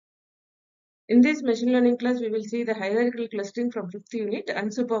In this machine learning class, we will see the hierarchical clustering from 5th unit,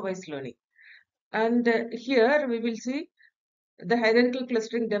 unsupervised learning. And here we will see the hierarchical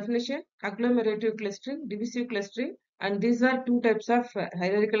clustering definition, agglomerative clustering, divisive clustering, and these are two types of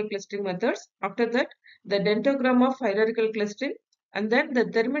hierarchical clustering methods. After that, the dendrogram of hierarchical clustering, and then the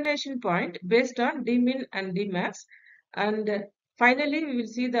termination point based on Dmin and Dmax, and finally we will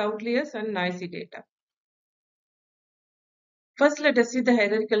see the outliers and noisy data. First, let us see the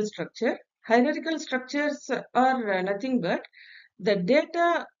hierarchical structure. Hierarchical structures are nothing but the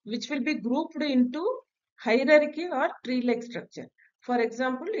data which will be grouped into hierarchy or tree-like structure. For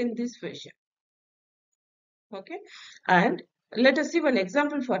example, in this fashion. Okay, and let us see one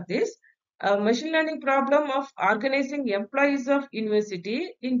example for this. A machine learning problem of organizing employees of university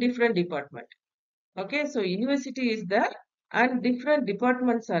in different department. Okay, so university is there and different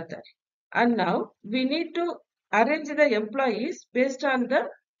departments are there. And now we need to arrange the employees based on the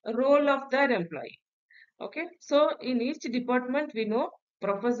role of their employee. Okay, so in each department we know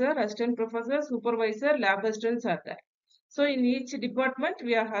professor, assistant professor, supervisor, lab assistants are there. So in each department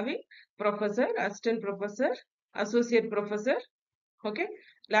we are having professor, assistant professor, associate professor, okay,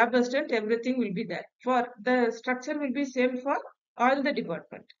 lab assistant, everything will be there. For the structure will be same for all the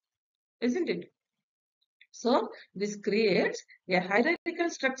department, isn't it? So this creates a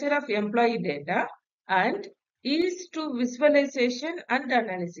hierarchical structure of employee data and ease to visualization and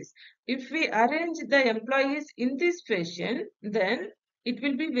analysis. If we arrange the employees in this fashion, then it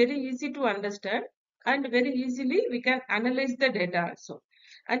will be very easy to understand and very easily we can analyze the data also.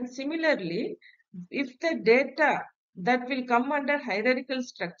 And similarly, if the data that will come under hierarchical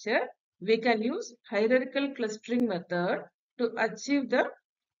structure, we can use hierarchical clustering method to achieve the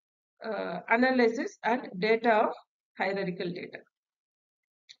analysis and data of hierarchical data.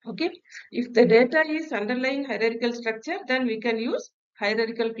 Okay, if the data is underlying hierarchical structure, then we can use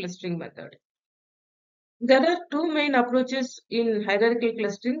hierarchical clustering method. There are two main approaches in hierarchical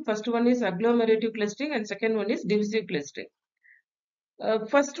clustering. First one is agglomerative clustering and second one is divisive clustering.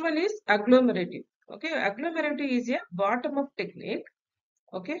 First one is agglomerative. Okay, agglomerative is a bottom-up technique.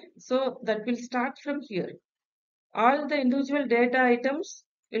 Okay, so that will start from here. All the individual data items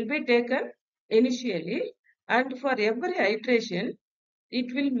will be taken initially, and for every iteration it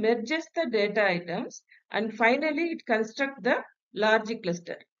will merges the data items and finally it construct the large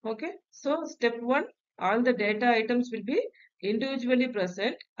cluster. Okay, so step 1, all the data items will be individually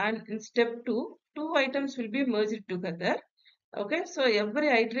present, and in step 2, two items will be merged together. Okay, so every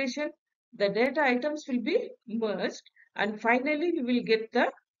iteration the data items will be merged and finally we will get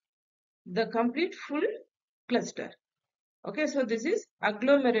the complete full cluster. Okay, so this is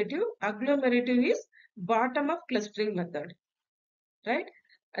agglomerative. Agglomerative is bottom-up clustering method, right?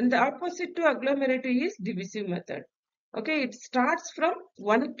 And the opposite to agglomerative is divisive method. Okay, it starts from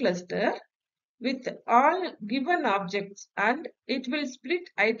one cluster with all given objects and it will split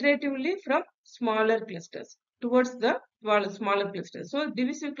iteratively from smaller clusters towards the smaller clusters. So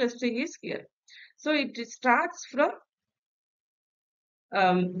divisive clustering is here. So it starts from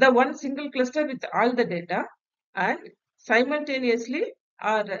the one single cluster with all the data, and simultaneously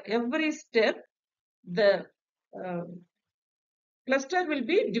or every step the cluster will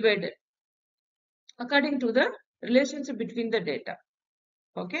be divided according to the relationship between the data.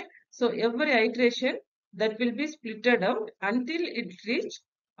 Okay, so every iteration that will be splitted out until it reach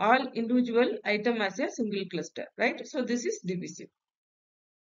all individual item as a single cluster, right? So this is divisive.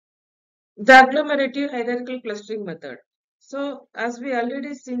 The agglomerative hierarchical clustering method. So as we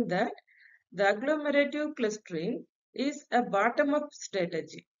already seen that the agglomerative clustering is a bottom-up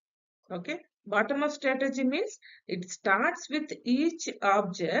strategy. Okay, bottom-up strategy means it starts with each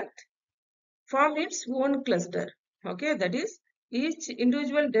object form its own cluster. Okay, that is each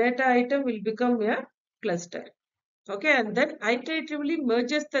individual data item will become a cluster. Okay, and then iteratively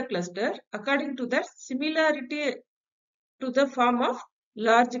merges the cluster according to the similarity to the form of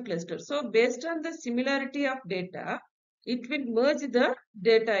large cluster. So based on the similarity of data, it will merge the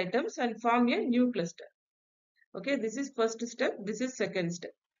data items and form a new cluster. Okay, this is first step, this is second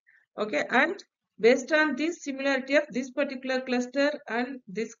step. Okay, and based on this similarity of this particular cluster and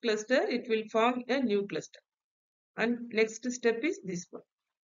this cluster, it will form a new cluster. And next step is this one.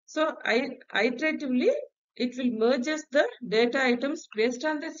 So iteratively, it will merges the data items based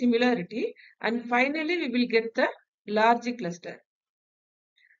on the similarity, and finally we will get the large cluster,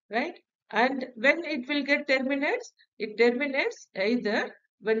 right? And when it will get terminates, it terminates either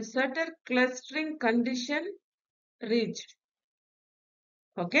when certain clustering condition reached,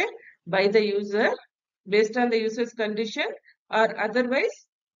 okay, by the user based on the user's condition, or otherwise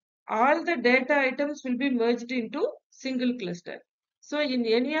all the data items will be merged into single cluster. So in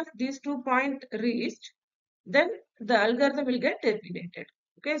any of these 2 points reached, then the algorithm will get terminated.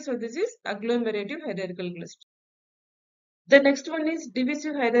 Okay, so this is agglomerative hierarchical clustering. The next one is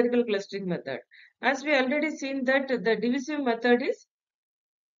divisive hierarchical clustering method. As we already seen that the divisive method is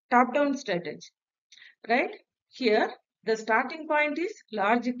top-down strategy, right? Here, the starting point is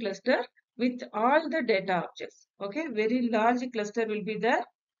large cluster with all the data objects. Okay, very large cluster will be there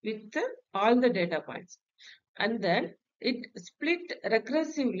with all the data points. And then it split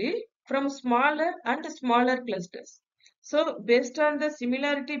recursively from smaller and smaller clusters. So based on the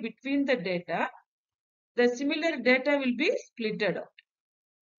similarity between the data, the similar data will be splitted out.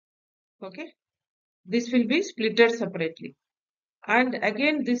 Okay, this will be splitted separately. And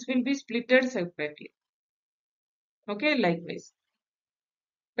again, this will be splitted separately. Okay, likewise.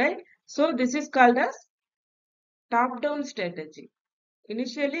 Right? So this is called as top-down strategy.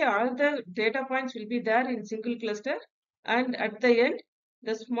 Initially, all the data points will be there in single cluster, and at the end,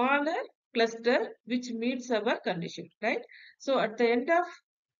 the smaller cluster which meets our condition, right? So at the end of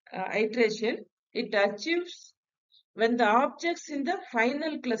iteration, it achieves when the objects in the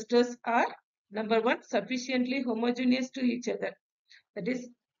final clusters are, number one, sufficiently homogeneous to each other. That is,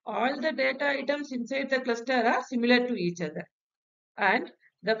 all the data items inside the cluster are similar to each other. And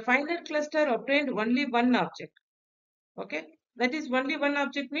the final cluster obtained only one object. Okay, that is only one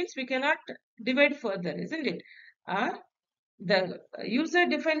object means we cannot divide further, isn't it? Or the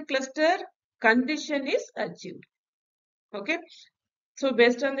user-defined cluster condition is achieved. Okay, so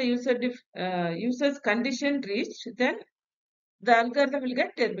based on the user's condition reached, then the algorithm will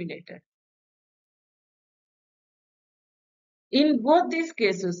get terminated. In both these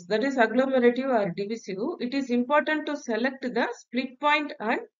cases, that is agglomerative or divisive, it is important to select the split point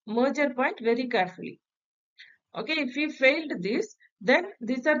and merger point very carefully. Okay, if we failed this, then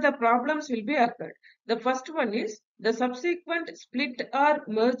these are the problems will be occurred. The first one is the subsequent split or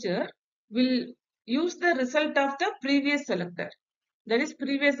merger will use the result of the previous selector, that is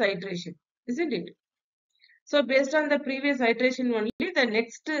previous iteration, isn't it? So based on the previous iteration only, the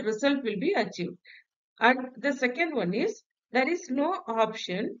next result will be achieved. And the second one is there is no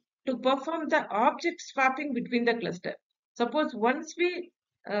option to perform the object swapping between the cluster. Suppose once we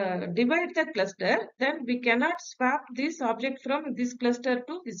divide the cluster, then we cannot swap this object from this cluster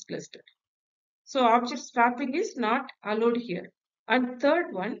to this cluster. So object swapping is not allowed here. And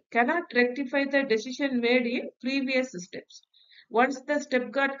third one, cannot rectify the decision made in previous steps. Once the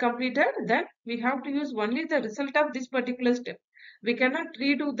step got completed, then we have to use only the result of this particular step. We cannot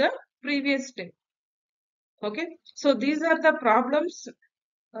redo the previous step. Okay, so these are the problems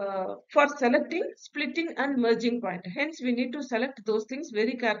for selecting, splitting and merging point. Hence, we need to select those things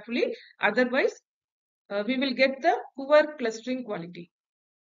very carefully. Otherwise, we will get the poor clustering quality.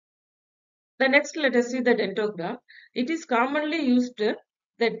 The next, let us see the dendrogram. It is commonly used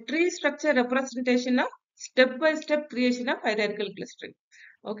the tree structure representation of step-by-step creation of hierarchical clustering.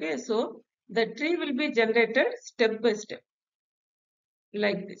 Okay, so the tree will be generated step by step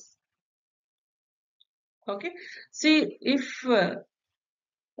like this. Okay, see if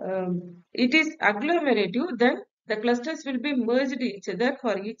it is agglomerative, then the clusters will be merged each other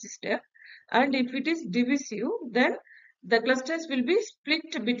for each step. And if it is divisive, then the clusters will be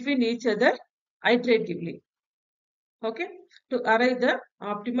split between each other iteratively. Okay, to arrive the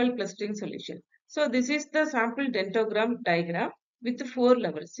optimal clustering solution. So this is the sample dendrogram diagram with 4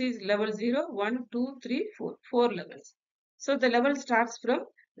 levels. See, level 0, 1, 2, 3, 4. 4 levels. So the level starts from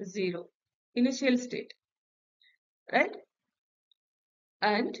 0, initial state, right?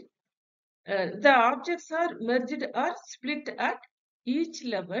 And the objects are merged or split at each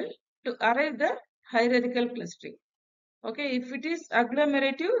level to arrive the hierarchical clustering. Okay, if it is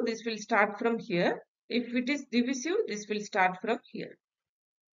agglomerative, this will start from here. If it is divisive, this will start from here.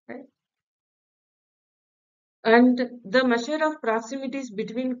 Right? And the measure of proximities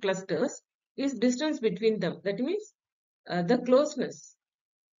between clusters is distance between them. That means the closeness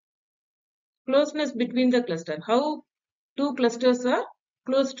between the cluster. How two clusters are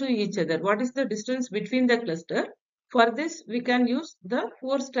close to each other. What is the distance between the cluster? For this, we can use the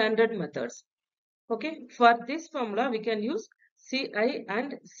 4 standard methods. Okay, for this formula, we can use Ci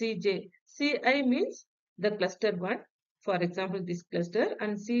and Cj. Ci means the cluster 1, for example, this cluster,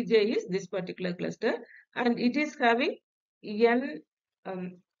 and Cj is this particular cluster, and it is having n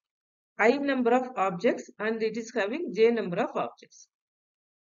I number of objects, and it is having j number of objects.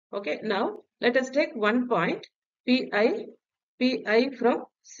 Okay, now let us take one point Pi from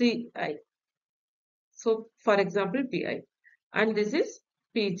Ci. So, for example, Pi, and this is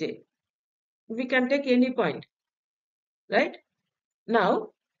Pj. We can take any point, right? Now,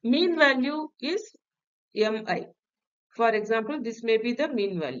 mean value is Mi. For example, this may be the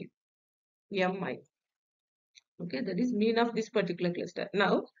mean value, Mi. Okay, that is mean of this particular cluster.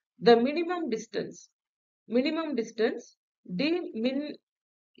 Now, the minimum distance Dmin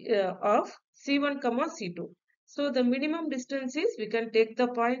of C1 comma C2. So the minimum distance is, we can take the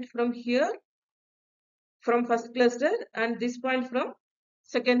point from here, from first cluster, and this point from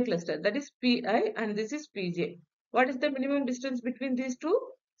second cluster, that is Pi, and this is Pj. What is the minimum distance between these two?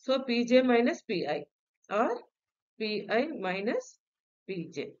 So Pj minus Pi, or Pi minus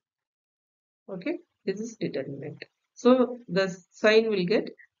Pj. Okay, this is determinant. So the sign will get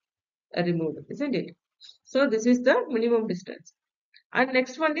removed, isn't it? So this is the minimum distance. And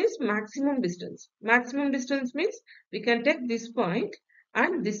next one is maximum distance. Maximum distance means we can take this point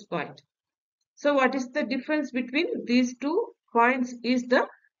and this point. So what is the difference between these two points is the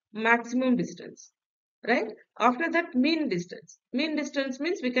maximum distance, right? After that, mean distance. Mean distance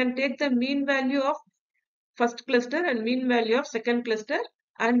means we can take the mean value of first cluster and mean value of second cluster,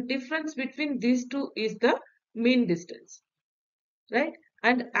 and difference between these two is the mean distance, right?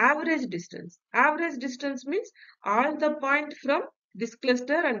 And average distance. Average distance means all the points from this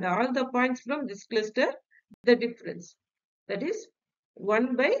cluster and all the points from this cluster, the difference. That is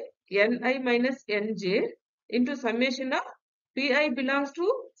 1 by Ni minus Nj into summation of Pi belongs to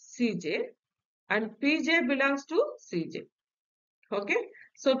Cj and Pj belongs to Cj. Okay.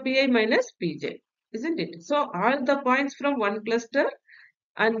 So Pi minus Pj, isn't it? So all the points from one cluster,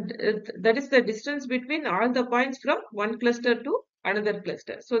 and that is the distance between all the points from one cluster to another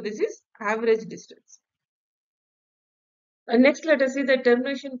cluster. So this is average distance. Next, let us see the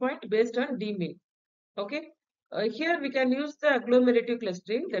termination point based on Dmin. Okay, here we can use the agglomerative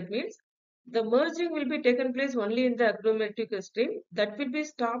clustering. That means the merging will be taken place only in the agglomerative clustering. That will be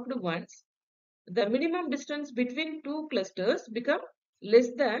stopped once the minimum distance between two clusters become less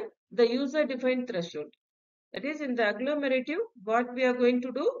than the user-defined threshold. That is, in the agglomerative, what we are going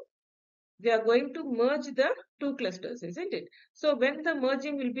to do, we are going to merge the two clusters, isn't it? So when the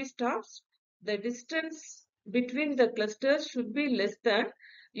merging will be stopped, the distance between the clusters should be less than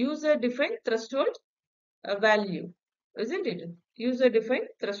user-defined threshold value, isn't it? User-defined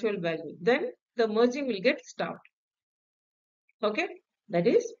threshold value. Then the merging will get stopped. Okay, that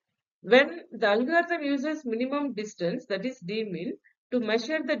is, when the algorithm uses minimum distance, that is Dmin, to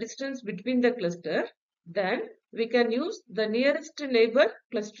measure the distance between the cluster, then we can use the nearest neighbor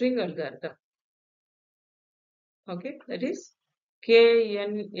clustering algorithm. Okay, that is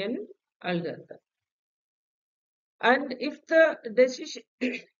KNN algorithm. And if the decision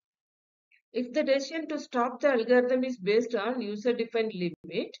if the decision to stop the algorithm is based on user-defined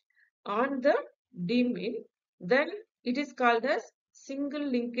limit on the Dmin, then it is called as single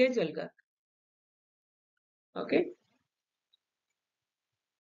linkage algorithm. Okay.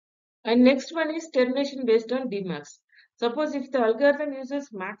 And next one is termination based on Dmax. Suppose if the algorithm uses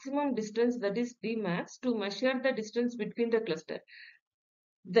maximum distance, that is Dmax, to measure the distance between the cluster,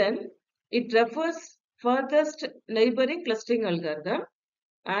 then it refers furthest neighboring clustering algorithm.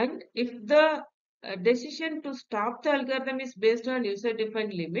 And if the decision to stop the algorithm is based on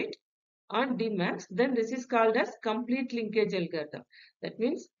user-defined limit on Dmax, then this is called as complete linkage algorithm. That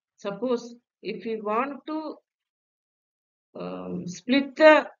means, suppose if we want to split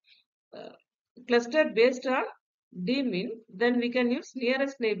the cluster based on Dmin, then we can use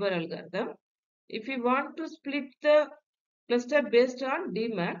nearest neighbor algorithm. If we want to split the cluster based on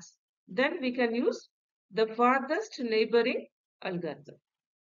Dmax, then we can use the farthest neighboring algorithm,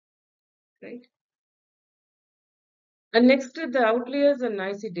 right? And next, the outliers and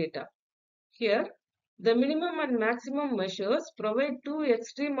noisy data. Here, the minimum and maximum measures provide two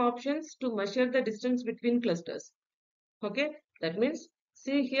extreme options to measure the distance between clusters. Okay, that means,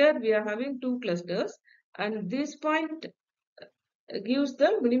 see here we are having two clusters, and this point gives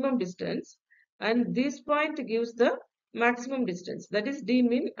the minimum distance, and this point gives the maximum distance, that is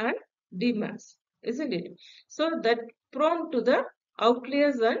Dmin and Dmax, isn't it? So that prone to the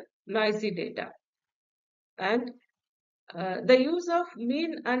outliers and noisy data. And the use of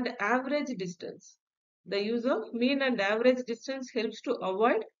mean and average distance. The use of mean and average distance helps to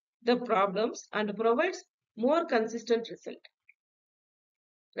avoid the problems and provides more consistent result,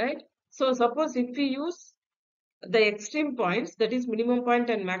 right? So suppose if we use the extreme points, that is minimum point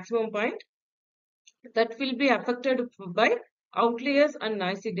and maximum point, that will be affected by outliers and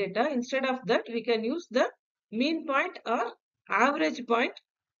noisy data. Instead of that, we can use the mean point or average point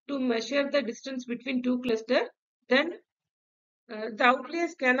to measure the distance between two clusters. Then the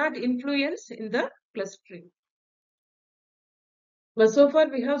outliers cannot influence in the clustering. But so far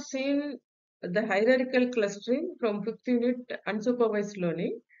we have seen the hierarchical clustering from 5th unit unsupervised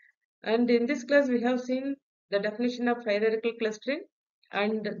learning, and in this class we have seen the definition of hierarchical clustering,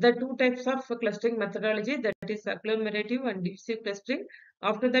 and the two types of clustering methodology, that is agglomerative and divisive clustering.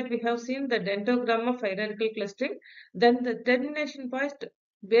 After that, we have seen the dendrogram of hierarchical clustering, then the termination point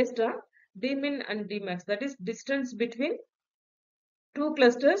based on Dmin and Dmax, that is distance between two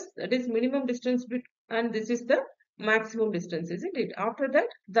clusters, that is minimum distance and this is the maximum distance, isn't it? After that,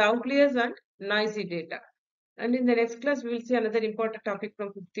 the outliers and noisy data. And in the next class, we will see another important topic from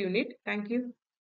 5th unit. Thank you.